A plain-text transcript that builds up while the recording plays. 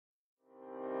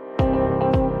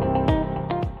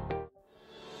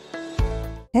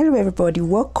Hello everybody,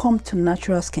 welcome to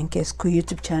Natural Skincare School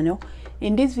YouTube channel.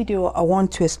 In this video I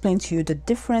want to explain to you the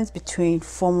difference between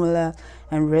formula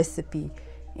and recipe.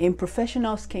 In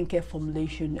professional skincare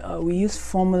formulation, we use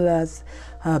formulas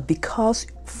because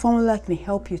formula can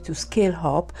help you to scale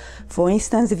up. For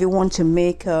instance, if you want to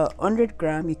make 100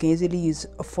 gram, you can easily use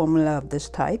a formula of this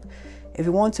type. If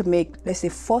you want to make, let's say,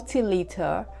 40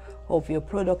 liter of your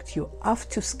product, you have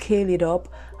to scale it up,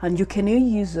 and you can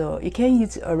use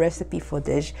a recipe for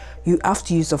this. You have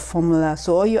to use a formula.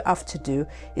 So all you have to do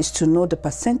is to know the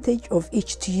percentage of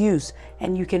each to use,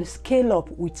 and you can scale up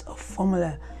with a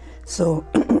formula. So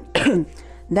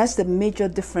that's the major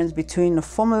difference between a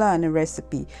formula and a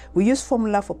recipe. We use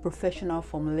formula for professional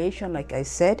formulation. Like I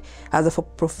said, as a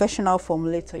professional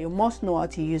formulator, you must know how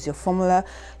to use your formula.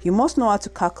 You must know how to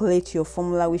calculate your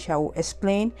formula, which I will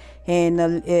explain in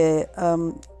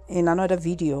another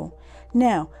video.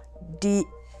 Now,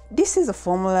 this is a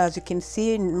formula, as you can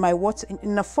see in my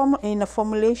in a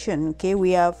formulation. Okay,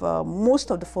 we have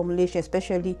most of the formulation,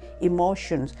 especially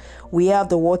emulsions. We have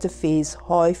the water phase,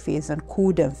 oil phase, and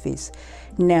cool down phase.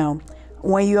 Now,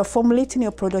 when you are formulating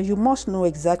your product, you must know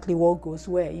exactly what goes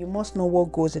where. You must know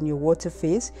what goes in your water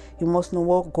phase, you must know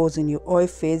what goes in your oil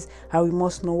phase, and you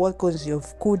must know what goes in your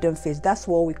cool down phase. That's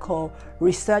what we call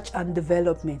research and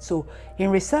development. So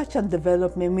in research and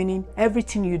development, meaning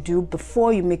everything you do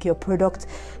before you make your product,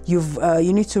 you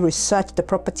need to research the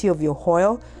property of your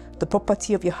oil, the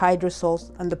property of your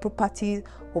hydrosols, and the property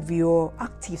of your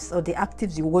actives, or the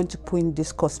actives you want to put in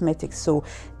this cosmetics. So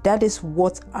that is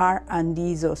what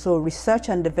R&D is. So research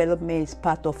and development is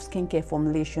part of skincare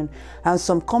formulation, and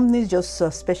some companies just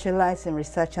specialize in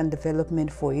research and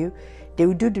development for you. They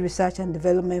will do the research and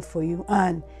development for you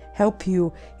and help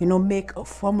you, make a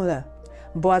formula.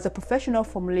 But as a professional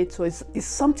formulator, it's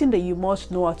something that you must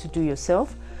know how to do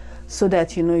yourself, so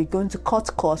that you're going to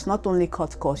cut costs. Not only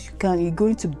cut costs, you're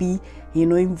going to be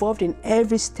involved in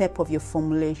every step of your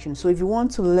formulation. So if you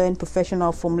want to learn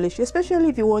professional formulation, especially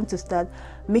if you want to start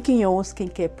making your own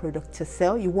skincare product to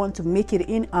sell, you want to make it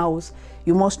in-house,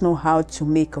 you must know how to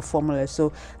make a formula.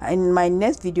 So in my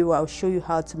next video, I'll show you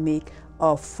how to make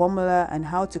a formula and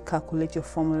how to calculate your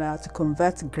formula, to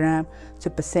convert gram to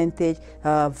percentage,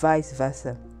 vice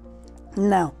versa.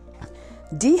 Now,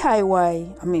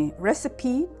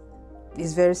 recipe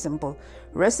is very simple.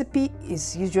 Recipe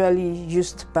is usually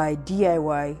used by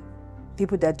DIY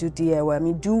people that do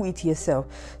DIY, do it yourself.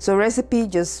 So recipe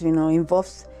just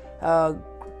involves the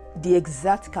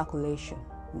exact calculation.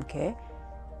 Okay,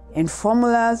 in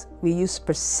formulas we use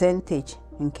percentage,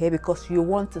 okay, because you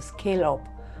want to scale up.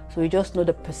 So you just know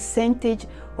the percentage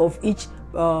of each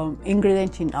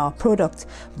ingredient in our product.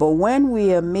 But when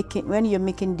you're making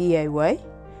DIY,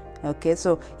 okay,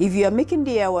 so if you are making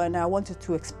DIY, and I wanted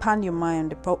to expand your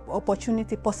mind,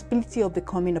 the possibility of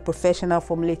becoming a professional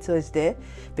formulator is there,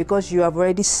 because you have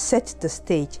already set the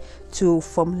stage to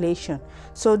formulation.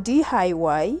 So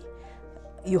DIY,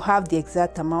 you have the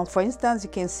exact amount. For instance, you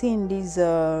can see in this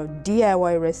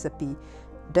DIY recipe,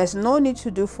 there's no need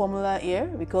to do formula here,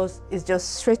 because it's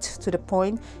just straight to the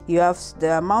point. You have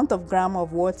the amount of gram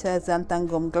of water, xanthan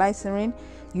gum, glycerin.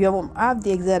 You have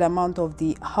the exact amount of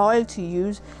the oil to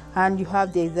use, and you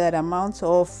have the exact amount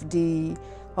of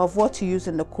what to use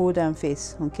in the cool down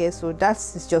phase. Okay, so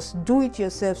that's just do it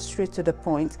yourself, straight to the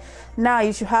point. Now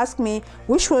you should ask me,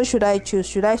 which one should I choose?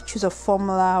 Should I choose a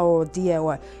formula or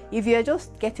DIY? If you're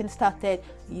just getting started,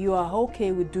 you are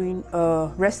okay with doing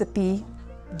a recipe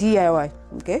DIY.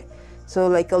 Okay, so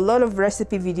like a lot of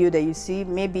recipe video that you see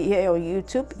maybe here on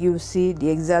YouTube, you see the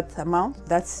exact amount.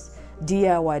 That's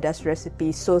DIY, that's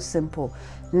recipe. So simple.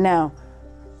 Now,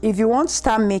 if you want to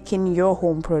start making your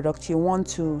home product, you want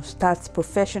to start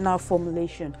professional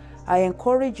formulation, I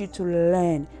encourage you to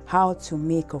learn how to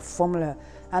make a formula,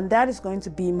 and that is going to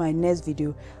be my next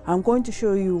video. I'm going to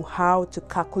show you how to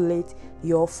calculate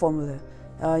your formula.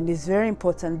 It is very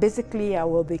important. Basically, I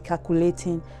will be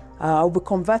calculating, I'll be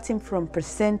converting from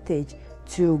percentage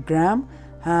to gram,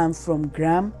 and from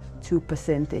gram to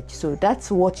percentage. So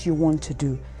that's what you want to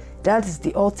do. That is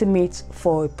the ultimate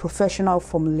for a professional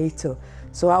formulator.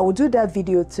 So I will do that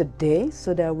video today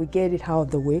so that we get it out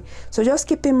of the way. So just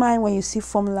keep in mind, when you see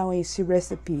formula, when you see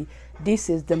recipe, this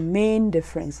is the main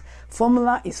difference.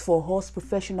 Formula is for us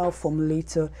professional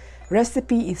formulator.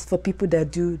 Recipe is for people that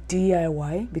do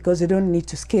DIY, because they don't need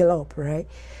to scale up, right?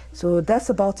 So that's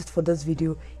about it for this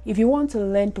video. If you want to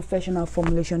learn professional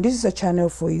formulation, this is a channel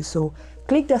for you. So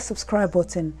click that subscribe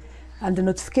button and the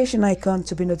notification icon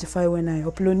to be notified when I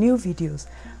upload new videos.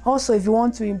 Also, if you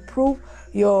want to improve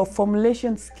your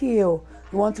formulation skill,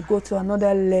 you want to go to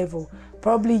another level,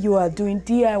 probably you are doing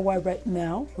DIY right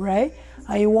now, right?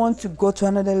 and you want to go to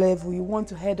another level, you want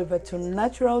to head over to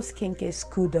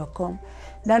naturalskincareschool.com.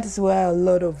 That is where a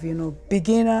lot of, you know,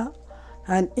 beginner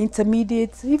and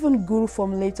intermediate, even guru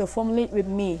formulator, formulate with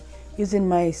me using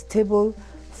my stable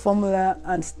formula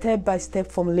and step-by-step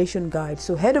formulation guide.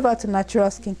 So head over to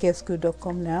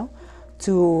naturalskincareschool.com now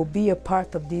to be a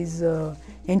part of this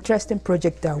interesting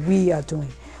project that we are doing.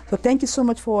 So thank you so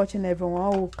much for watching, everyone. I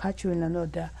will catch you in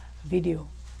another video.